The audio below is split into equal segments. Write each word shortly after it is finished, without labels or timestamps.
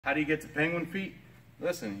How do you get to penguin feet?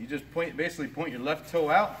 Listen, you just basically point your left toe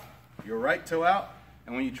out, your right toe out,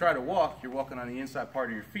 and when you try to walk, you're walking on the inside part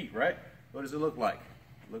of your feet, right? What does it look like?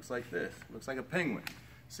 It looks like this. It looks like a penguin.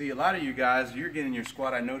 See, a lot of you guys, you're getting your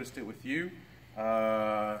squat. I noticed it with you.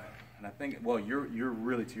 And I think, well, you're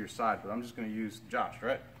really to your side, but I'm just going to use Josh,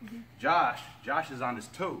 right? Josh is on his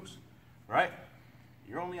toes, right?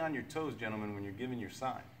 You're only on your toes, gentlemen, when you're giving your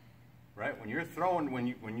sign, right? When you're throwing,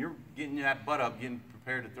 when you're getting that butt up, getting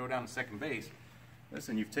prepared to throw down to second base,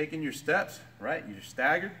 listen, you've taken your steps, right? You're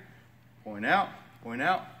staggered, point out, point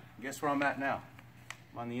out. Guess where I'm at now?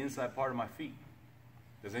 I'm on the inside part of my feet.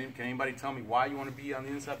 Can anybody tell me why you want to be on the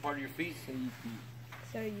inside part of your feet?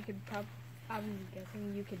 So you could I'm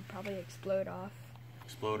guessing you could probably explode off.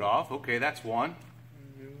 Explode off. Okay, that's one.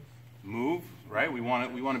 Move, right? We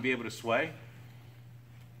want to be able to sway.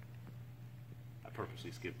 I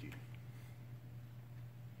purposely skipped you.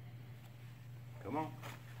 Come on.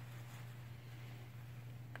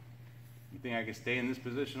 You think I can stay in this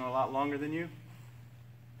position a lot longer than you?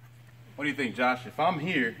 What do you think, Josh? If I'm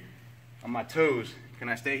here on my toes, can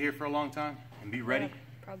I stay here for a long time and be ready?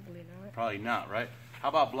 Probably not. Probably not, right? How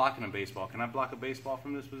about blocking a baseball? Can I block a baseball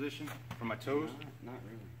from this position? From my toes? Not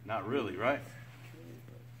really. Not really, right?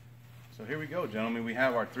 So here we go, gentlemen. We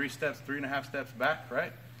have our 3.5 steps back,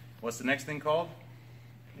 right? What's the next thing called?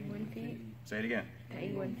 Penguin feet. Say it again.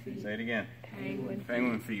 Penguin feet. Say it again.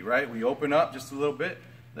 Penguin feet, right? We open up just a little bit.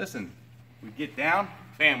 Listen, we get down,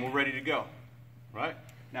 bam, we're ready to go, right?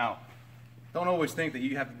 Now, don't always think that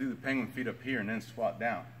you have to do the penguin feet up here and then squat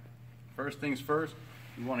down. First things first,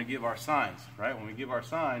 we want to give our signs, right? When we give our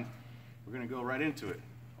signs, we're going to go right into it.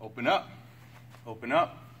 Open up, open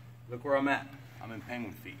up. Look where I'm at. I'm in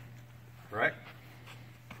penguin feet, correct?